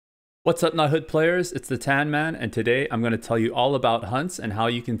What's up, Knighthood players? It's the Tan Man, and today I'm going to tell you all about hunts and how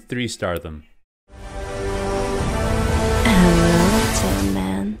you can 3-star them. Hello, Tan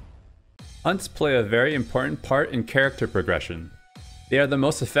Man. Hunts play a very important part in character progression. They are the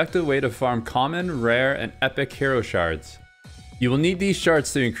most effective way to farm common, rare, and epic hero shards. You will need these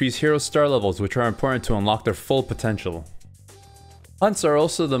shards to increase hero star levels, which are important to unlock their full potential. Hunts are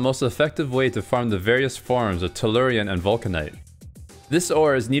also the most effective way to farm the various forms of Tellurian and Vulcanite. This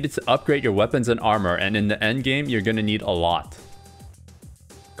ore is needed to upgrade your weapons and armor, and in the endgame you're going to need a lot.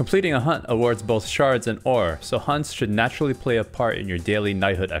 Completing a hunt awards both shards and ore, so hunts should naturally play a part in your daily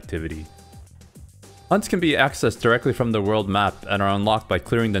knighthood activity. Hunts can be accessed directly from the world map and are unlocked by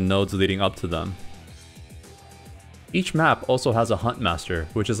clearing the nodes leading up to them. Each map also has a hunt master,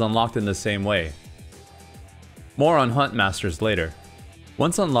 which is unlocked in the same way. More on hunt masters later.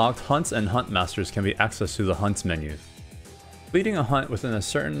 Once unlocked, hunts and hunt masters can be accessed through the hunts menu. Completing a hunt within a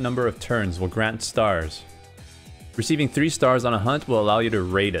certain number of turns will grant stars. Receiving 3 stars on a hunt will allow you to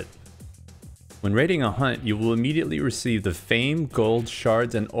raid it. When raiding a hunt, you will immediately receive the fame, gold,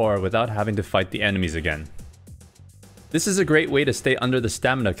 shards, and ore without having to fight the enemies again. This is a great way to stay under the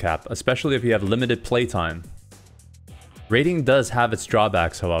stamina cap, especially if you have limited playtime. Raiding does have its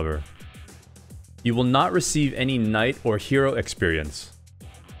drawbacks, however. You will not receive any knight or hero experience.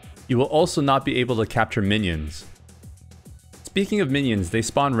 You will also not be able to capture minions. Speaking of minions, they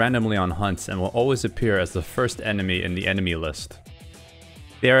spawn randomly on hunts and will always appear as the first enemy in the enemy list.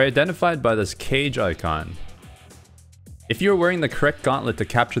 They are identified by this cage icon. If you are wearing the correct gauntlet to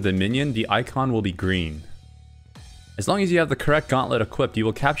capture the minion, the icon will be green. As long as you have the correct gauntlet equipped, you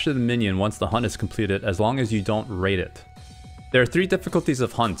will capture the minion once the hunt is completed, as long as you don't raid it. There are 3 difficulties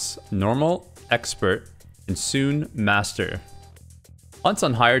of hunts: normal, expert, and soon master. Hunts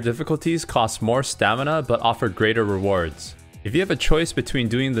on higher difficulties cost more stamina but offer greater rewards. If you have a choice between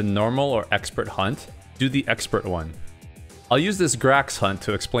doing the normal or expert hunt, do the expert one. I'll use this Grax hunt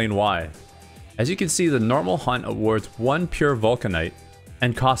to explain why. As you can see, the normal hunt awards 1 pure Vulcanite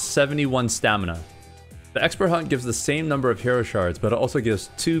and costs 71 stamina. The expert hunt gives the same number of hero shards, but it also gives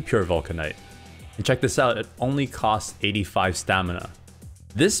 2 pure Vulcanite. And check this out, it only costs 85 stamina.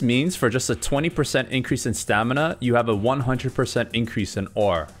 This means for just a 20% increase in stamina, you have a 100% increase in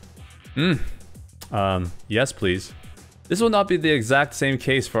ore. Yes please. This will not be the exact same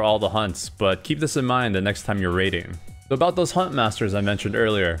case for all the hunts, but keep this in mind the next time you're raiding. So about those hunt masters I mentioned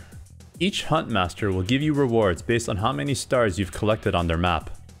earlier. Each hunt master will give you rewards based on how many stars you've collected on their map.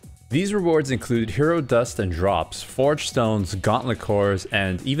 These rewards include hero dust and drops, forged stones, gauntlet cores,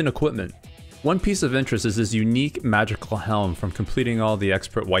 and even equipment. One piece of interest is this unique magical helm from completing all the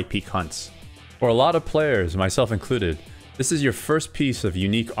expert White Peak hunts. For a lot of players, myself included, this is your first piece of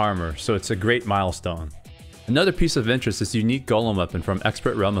unique armor, so it's a great milestone. Another piece of interest is unique golem weapon from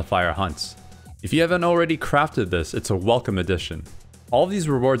expert Realm of Fire hunts. If you haven't already crafted this, it's a welcome addition. All of these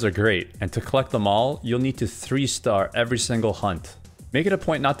rewards are great, and to collect them all, you'll need to 3-star every single hunt. Make it a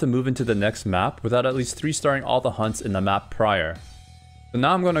point not to move into the next map without at least 3-starring all the hunts in the map prior. So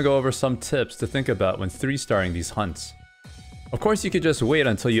now I'm going to go over some tips to think about when 3-starring these hunts. Of course, you could just wait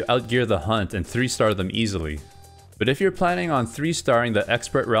until you outgear the hunt and 3-star them easily. But if you're planning on 3-starring the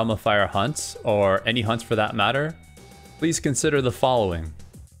expert Realm of Fire hunts, or any hunts for that matter, please consider the following.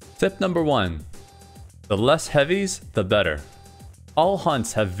 Tip number 1. The less heavies, the better. All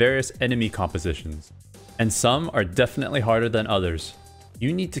hunts have various enemy compositions, and some are definitely harder than others.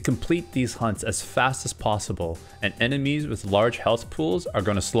 You need to complete these hunts as fast as possible, and enemies with large health pools are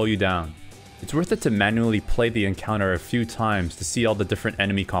going to slow you down. It's worth it to manually play the encounter a few times to see all the different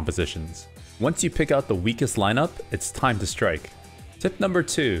enemy compositions. Once you pick out the weakest lineup, it's time to strike. Tip number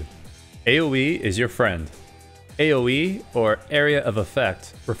 2. AoE is your friend. AoE, or Area of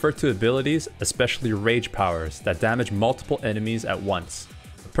Effect, refer to abilities, especially rage powers, that damage multiple enemies at once.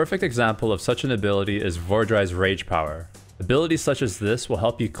 A perfect example of such an ability is Vordry's Rage Power. Abilities such as this will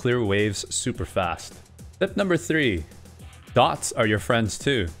help you clear waves super fast. Tip number 3. Dots are your friends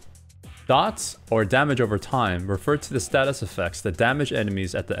too. Dots, or damage over time, refer to the status effects that damage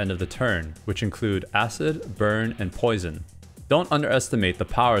enemies at the end of the turn, which include acid, burn, and poison. Don't underestimate the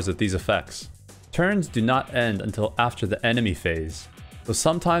powers of these effects. Turns do not end until after the enemy phase, so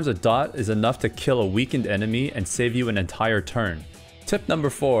sometimes a dot is enough to kill a weakened enemy and save you an entire turn. Tip number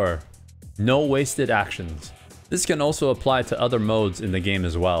 4. No wasted actions. This can also apply to other modes in the game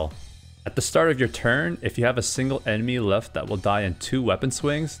as well. At the start of your turn, if you have a single enemy left that will die in 2 weapon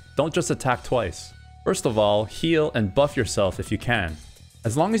swings, don't just attack twice. First of all, heal and buff yourself if you can.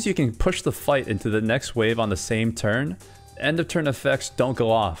 As long as you can push the fight into the next wave on the same turn, the end of turn effects don't go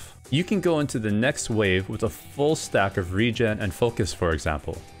off. You can go into the next wave with a full stack of regen and focus, for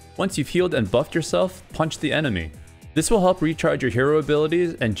example. Once you've healed and buffed yourself, punch the enemy. This will help recharge your hero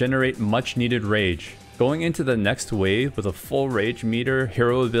abilities and generate much needed rage. Going into the next wave with a full rage meter,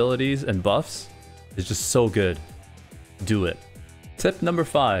 hero abilities, and buffs is just so good. Do it. Tip number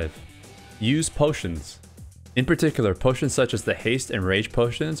 5. Use potions. In particular, potions such as the haste and rage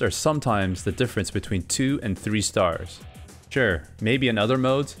potions are sometimes the difference between 2 and 3 stars. Sure, maybe in other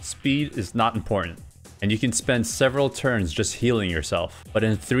modes, speed is not important, and you can spend several turns just healing yourself. But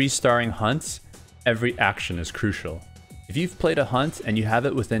in 3-starring hunts, every action is crucial. If you've played a hunt and you have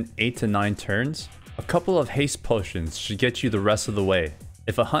it within 8 to 9 turns, a couple of haste potions should get you the rest of the way.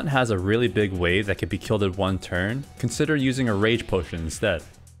 If a hunt has a really big wave that can be killed in 1 turn, consider using a rage potion instead.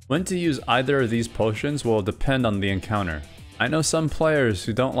 When to use either of these potions will depend on the encounter. I know some players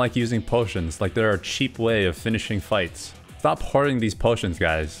who don't like using potions like they're a cheap way of finishing fights. Stop hoarding these potions,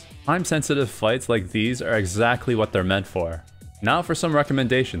 guys. Time-sensitive fights like these are exactly what they're meant for. Now for some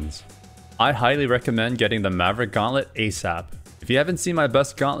recommendations. I highly recommend getting the Maverick Gauntlet ASAP. If you haven't seen my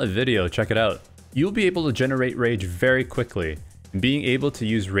best gauntlet video, check it out. You'll be able to generate rage very quickly, and being able to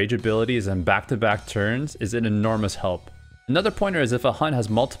use rage abilities and back-to-back turns is an enormous help. Another pointer is if a hunt has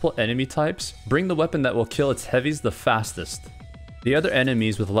multiple enemy types, bring the weapon that will kill its heavies the fastest. The other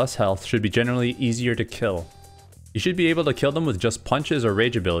enemies with less health should be generally easier to kill. You should be able to kill them with just punches or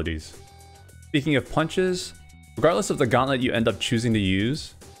rage abilities. Speaking of punches, regardless of the gauntlet you end up choosing to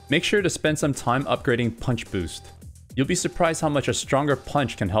use, make sure to spend some time upgrading Punch Boost. You'll be surprised how much a stronger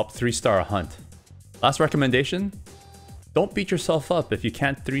punch can help 3-star a hunt. Last recommendation? Don't beat yourself up if you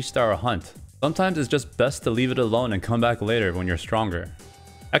can't 3-star a hunt. Sometimes it's just best to leave it alone and come back later when you're stronger.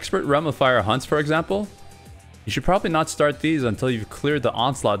 Expert Realm of Fire hunts, for example? You should probably not start these until you've cleared the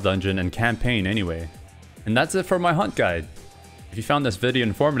Onslaught dungeon and campaign anyway. And that's it for my hunt guide. If you found this video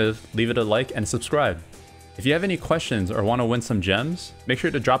informative, leave it a like and subscribe. If you have any questions or want to win some gems, make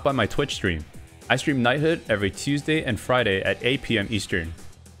sure to drop by my Twitch stream. I stream Knighthood every Tuesday and Friday at 8 PM Eastern.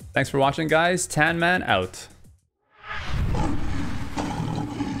 Thanks for watching, guys. Tan Man out.